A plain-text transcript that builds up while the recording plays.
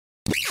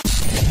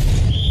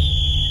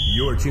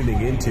You're tuning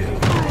into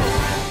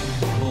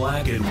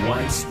Black and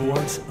White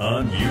Sports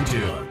on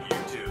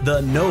YouTube.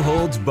 The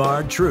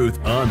no-holds-barred truth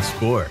on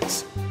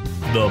sports.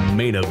 The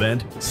main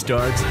event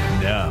starts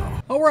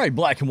now. All right,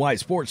 Black and White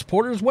Sports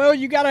supporters. Well,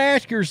 you got to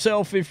ask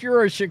yourself, if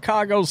you're a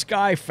Chicago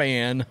Sky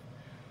fan,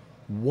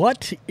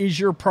 what is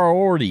your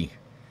priority?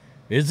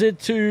 Is it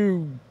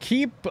to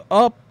keep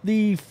up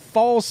the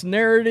false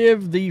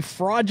narrative, the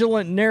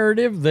fraudulent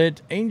narrative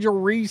that Angel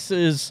Reese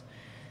is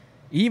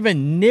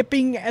even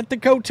nipping at the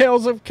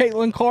coattails of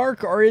Caitlin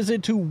Clark, or is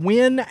it to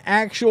win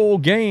actual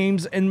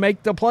games and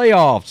make the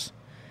playoffs?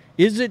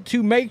 Is it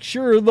to make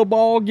sure the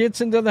ball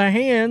gets into the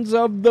hands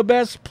of the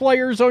best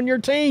players on your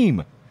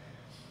team?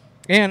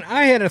 And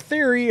I had a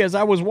theory as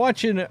I was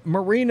watching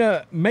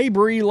Marina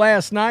Mabrey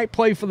last night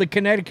play for the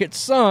Connecticut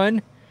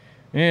Sun.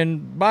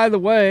 And by the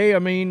way, I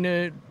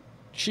mean,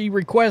 she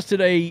requested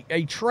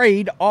a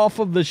trade off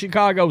of the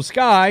Chicago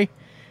Sky,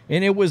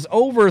 and it was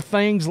over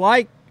things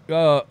like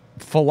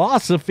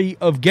philosophy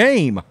of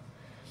game.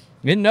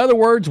 In other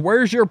words,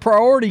 where's your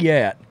priority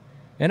at?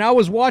 And I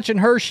was watching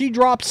her. She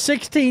dropped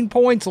 16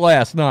 points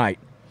last night.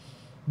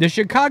 The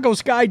Chicago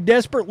Sky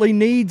desperately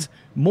needs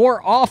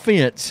more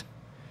offense.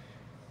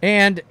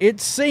 And it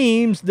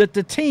seems that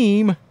the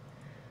team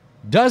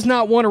does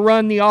not want to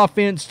run the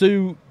offense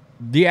to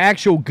the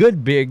actual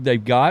good big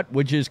they've got,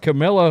 which is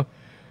Kamilla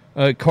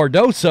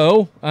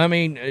Cardoso. I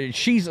mean,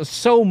 she's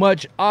so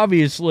much,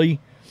 obviously,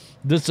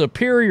 the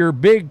superior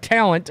big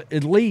talent,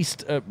 at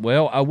least,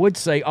 I would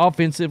say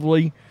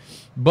offensively,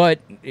 but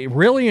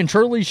really and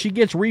truly, she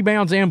gets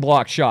rebounds and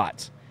block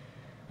shots.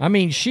 I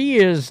mean, she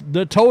is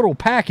the total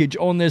package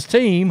on this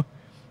team.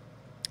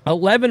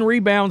 11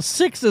 rebounds,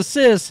 6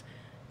 assists,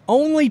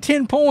 only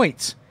 10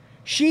 points.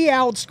 She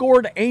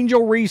outscored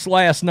Angel Reese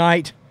last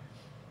night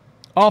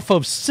off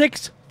of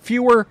 6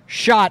 fewer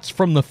shots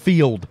from the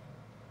field.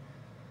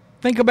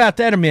 Think about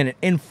that a minute.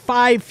 And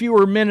 5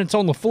 fewer minutes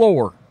on the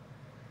floor.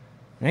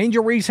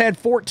 Angel Reese had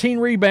 14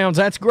 rebounds.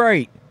 That's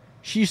great.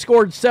 She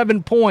scored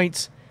 7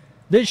 points.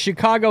 This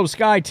Chicago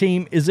Sky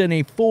team is in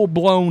a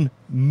full-blown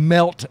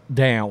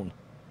meltdown.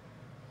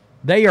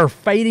 They are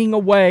fading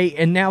away,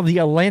 and now the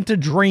Atlanta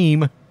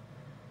Dream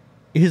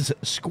is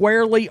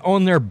squarely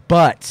on their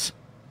butts.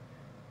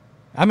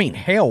 I mean,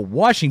 hell,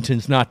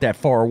 Washington's not that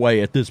far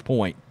away at this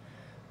point.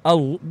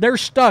 They're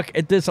stuck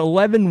at this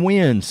 11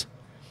 wins.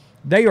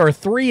 They are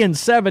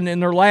 3-7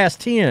 in their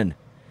last 10.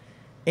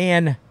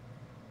 And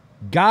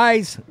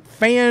guys,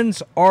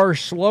 fans are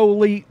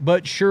slowly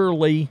but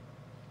surely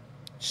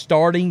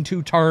starting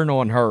to turn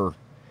on her.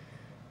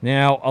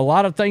 Now, a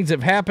lot of things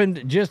have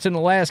happened just in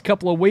the last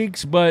couple of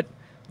weeks, but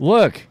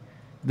look,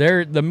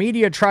 the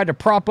media tried to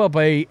prop up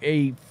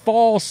a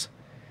false,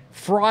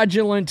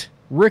 fraudulent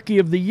Rookie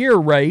of the Year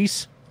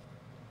race,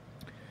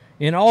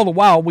 and all the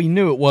while we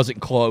knew it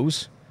wasn't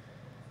close.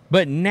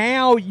 But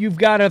now you've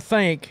got to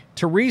think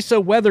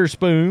Teresa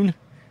Witherspoon,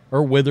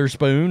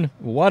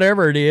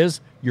 whatever it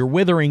is, you're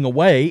withering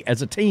away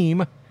as a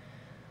team,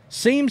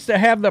 seems to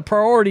have the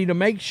priority to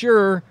make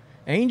sure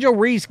Angel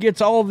Reese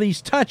gets all of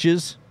these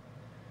touches.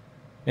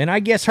 And I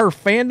guess her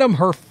fandom,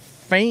 her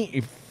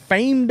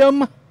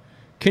famedom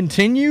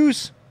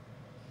continues.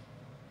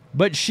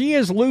 But she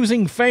is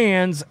losing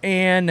fans,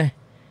 and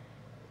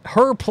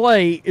her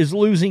play is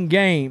losing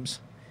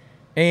games.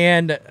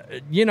 And,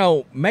 you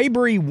know,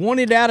 Mabrey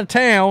wanted out of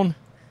town.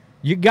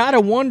 You got to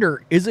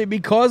wonder, is it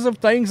because of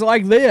things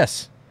like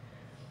this?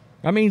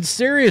 I mean,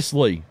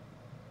 seriously.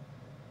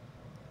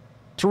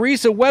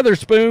 Teresa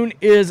Witherspoon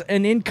is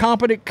an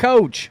incompetent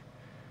coach.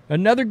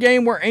 Another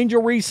game where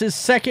Angel Reese is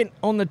second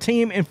on the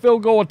team in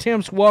field goal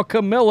attempts, while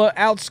Kamilla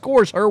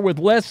outscores her with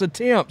less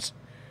attempts.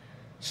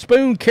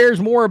 Spoon cares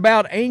more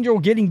about Angel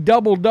getting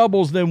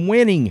double-doubles than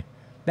winning.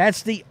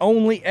 That's the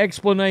only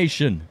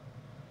explanation.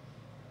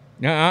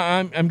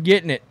 Now, I'm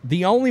getting it.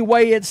 The only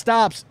way it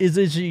stops is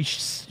if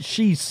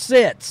she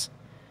sits.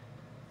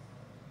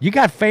 You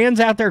got fans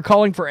out there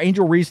calling for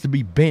Angel Reese to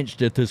be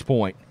benched at this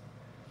point.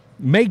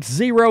 Makes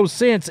zero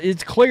sense.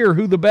 It's clear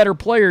who the better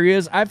player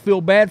is. I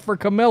feel bad for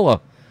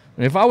Kamilla.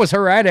 And if I was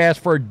her, I'd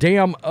ask for a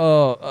damn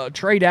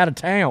trade out of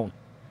town.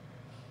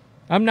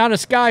 I'm not a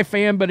Sky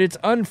fan, but it's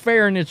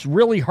unfair and it's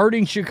really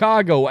hurting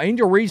Chicago.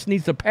 Angel Reese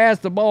needs to pass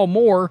the ball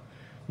more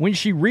when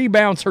she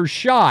rebounds her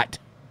shot.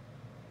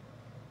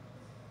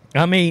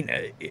 I mean,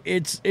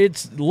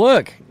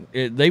 look,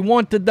 they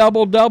want the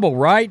double-double,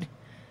 right?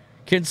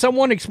 Can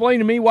someone explain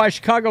to me why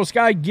Chicago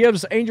Sky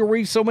gives Angel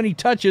Reese so many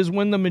touches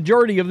when the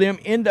majority of them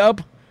end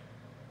up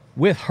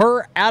with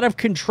her out of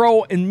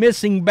control and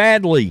missing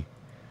badly?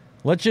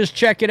 Let's just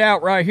check it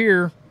out right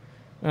here.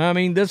 I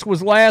mean, this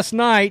was last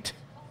night.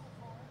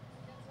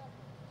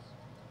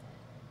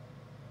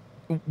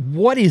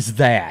 What is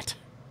that?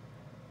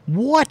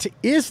 What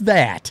is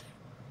that?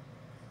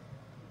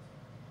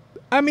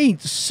 I mean,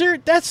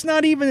 that's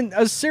not even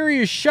a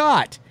serious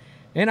shot.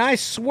 And I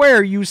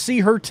swear you see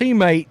her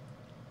teammate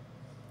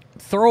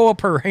throw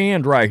up her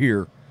hand right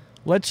here.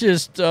 Let's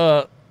just,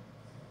 right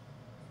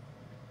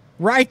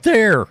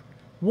there.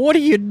 What are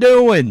you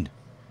doing?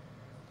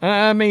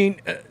 I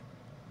mean,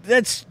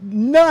 That's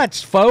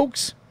nuts,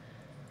 folks.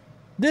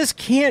 This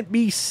can't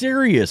be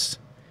serious.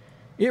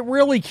 It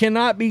really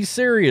cannot be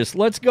serious.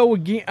 Let's go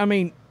again. I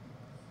mean,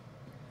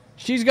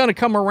 she's going to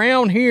come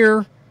around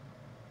here,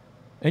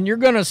 and you're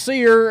going to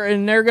see her,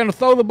 and they're going to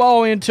throw the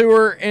ball into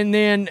her, and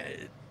then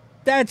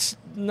that's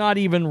not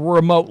even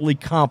remotely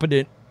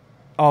competent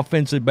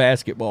offensive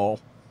basketball.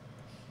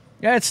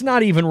 That's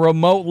not even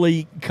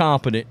remotely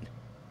competent.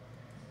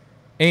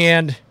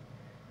 And,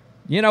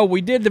 you know,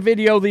 we did the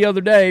video the other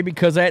day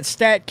because that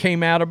stat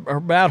came out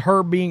about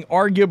her being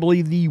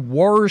arguably the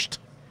worst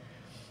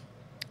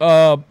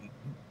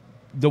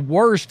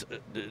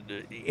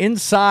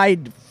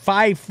inside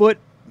 5-foot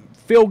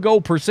field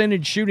goal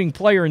percentage shooting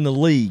player in the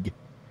league.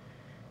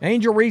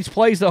 Angel Reese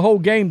plays the whole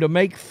game to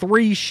make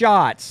 3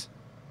 shots.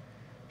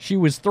 She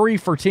was 3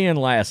 for 10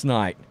 last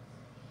night.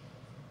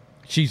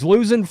 She's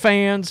losing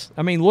fans.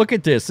 I mean, look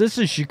at this. This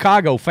is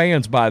Chicago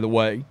fans, by the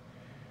way.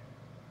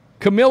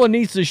 Kamilla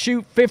needs to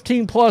shoot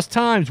 15-plus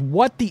times.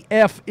 What the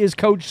F is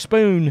Coach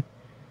Spoon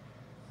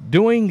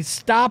doing?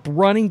 Stop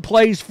running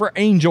plays for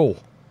Angel.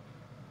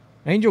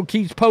 Angel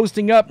keeps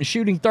posting up and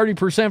shooting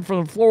 30%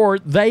 from the floor.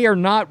 They are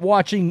not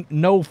watching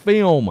no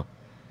film.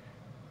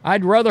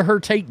 I'd rather her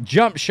take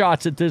jump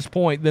shots at this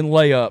point than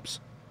layups.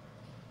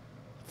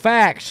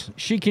 Facts.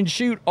 She can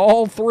shoot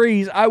all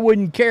threes. I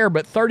wouldn't care,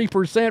 but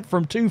 30%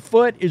 from 2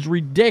 foot is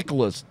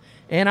ridiculous.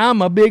 And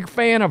I'm a big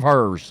fan of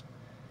hers.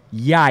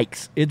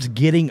 Yikes. It's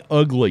getting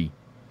ugly.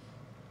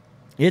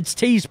 It's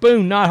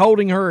Teaspoon not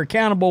holding her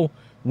accountable.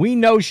 We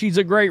know she's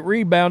a great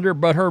rebounder,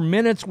 but her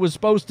minutes was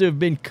supposed to have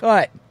been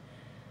cut.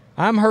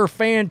 I'm her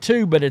fan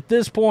too, but at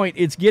this point,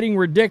 it's getting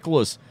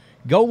ridiculous.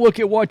 Go look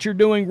at what you're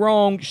doing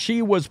wrong.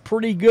 She was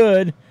pretty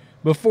good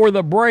before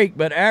the break,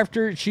 but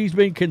after she's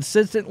been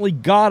consistently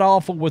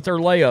god-awful with her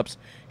layups.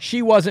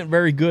 She wasn't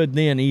very good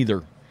then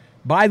either.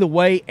 By the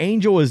way,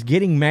 Angel is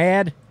getting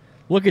mad.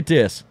 Look at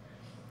this.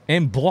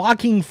 And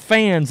blocking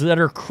fans that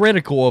are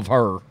critical of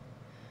her.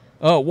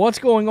 What's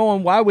going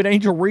on? Why would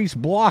Angel Reese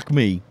block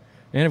me?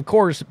 And, of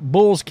course,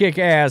 Bulls Kick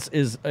Ass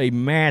is a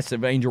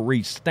massive Angel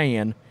Reese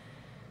stan.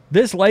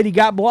 This lady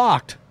got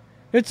blocked.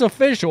 It's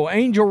official.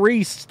 Angel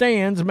Reese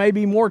stans may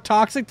be more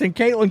toxic than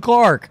Caitlin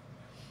Clark.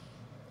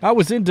 I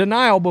was in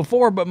denial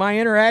before, but my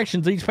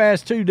interactions these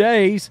past 2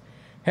 days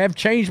have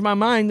changed my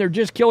mind. They're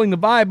just killing the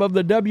vibe of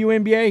the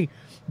WNBA.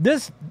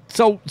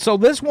 So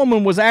this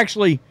woman was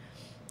actually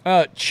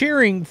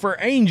cheering for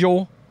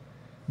Angel,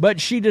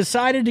 but she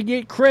decided to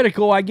get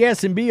critical, I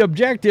guess, and be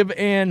objective,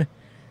 and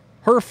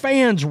her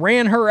fans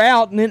ran her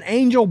out, and then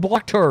Angel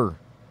blocked her.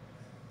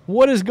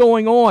 What is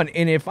going on?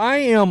 And if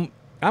I'm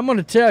going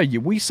to tell you,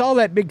 we saw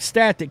that big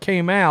stat that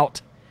came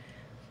out.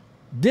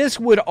 This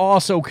would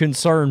also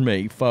concern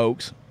me,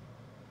 folks.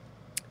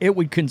 It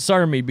would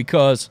concern me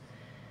because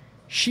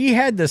she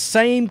had the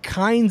same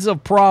kinds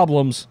of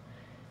problems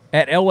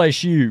at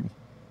LSU.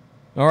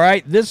 All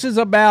right? This is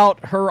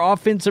about her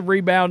offensive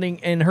rebounding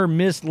and her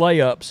missed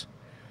layups.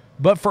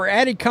 But for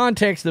added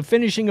context, the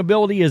finishing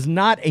ability is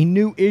not a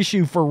new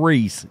issue for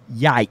Reese.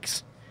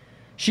 Yikes.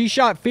 She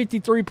shot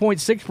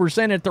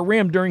 53.6% at the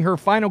rim during her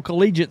final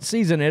collegiate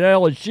season at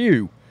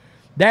LSU.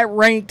 That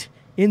ranked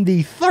in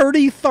the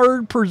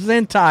 33rd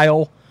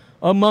percentile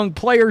among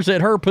players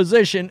at her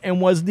position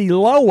and was the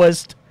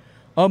lowest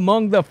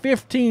among the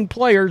 15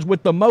 players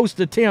with the most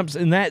attempts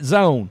in that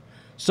zone.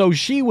 So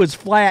she was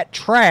flat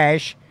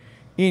trash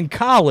in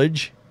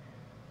college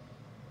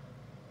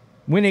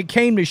when it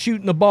came to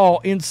shooting the ball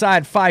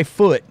inside 5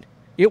 foot.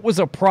 It was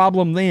a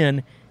problem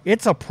then.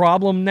 It's a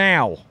problem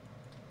now.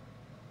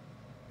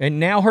 And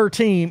now her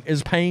team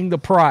is paying the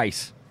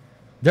price.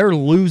 They're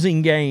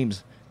losing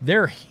games.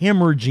 They're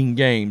hemorrhaging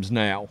games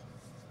now.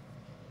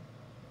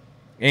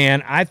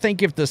 And I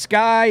think if the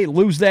Sky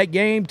lose that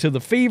game to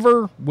the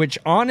Fever, which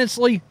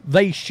honestly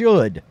they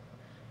should.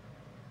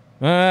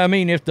 I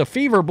mean, if the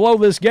Fever blow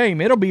this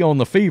game, it'll be on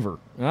the Fever.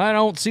 I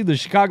don't see the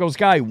Chicago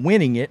Sky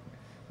winning it.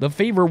 The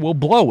Fever will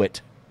blow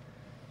it.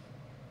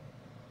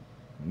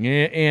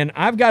 And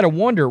I've got to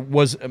wonder,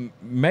 was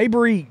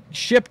Mabrey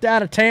shipped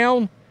out of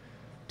town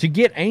to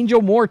get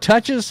Angel more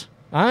touches?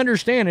 I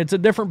understand it's a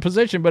different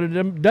position, but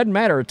it doesn't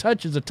matter. A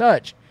touch is a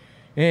touch.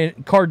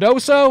 And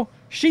Cardoso,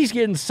 she's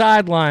getting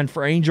sidelined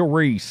for Angel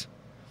Reese.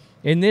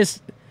 And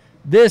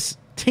this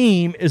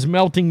team is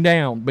melting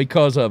down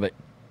because of it.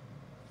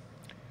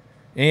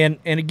 And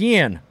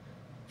again,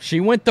 she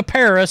went to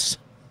Paris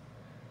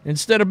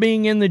instead of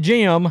being in the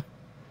gym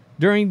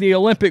during the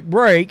Olympic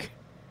break.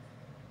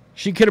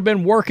 She could have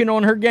been working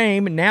on her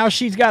game, and now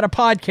she's got a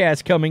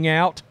podcast coming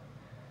out.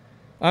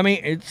 I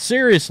mean,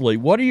 seriously,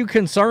 what are you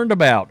concerned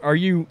about? Are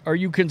you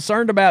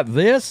concerned about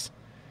this?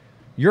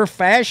 Your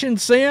fashion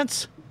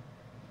sense?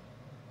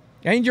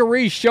 Angel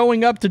Reese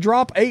showing up to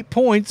drop 8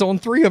 points on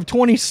 3 of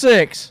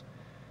 26.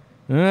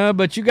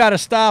 But you got to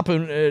stop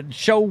and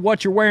show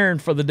what you're wearing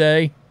for the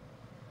day.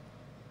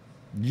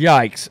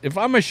 Yikes. If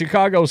I'm a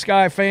Chicago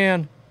Sky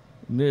fan,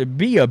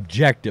 be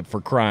objective,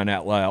 for crying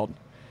out loud.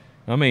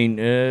 I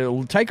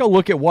mean, take a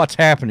look at what's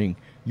happening.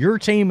 Your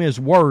team is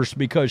worse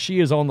because she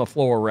is on the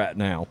floor right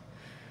now.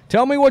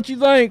 Tell me what you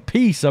think.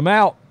 Peace. I'm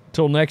out.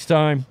 Till next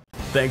time.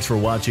 Thanks for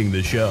watching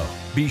the show.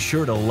 Be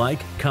sure to like,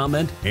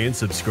 comment, and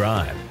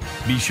subscribe.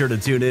 Be sure to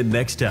tune in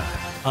next time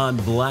on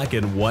Black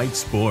and White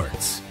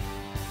Sports.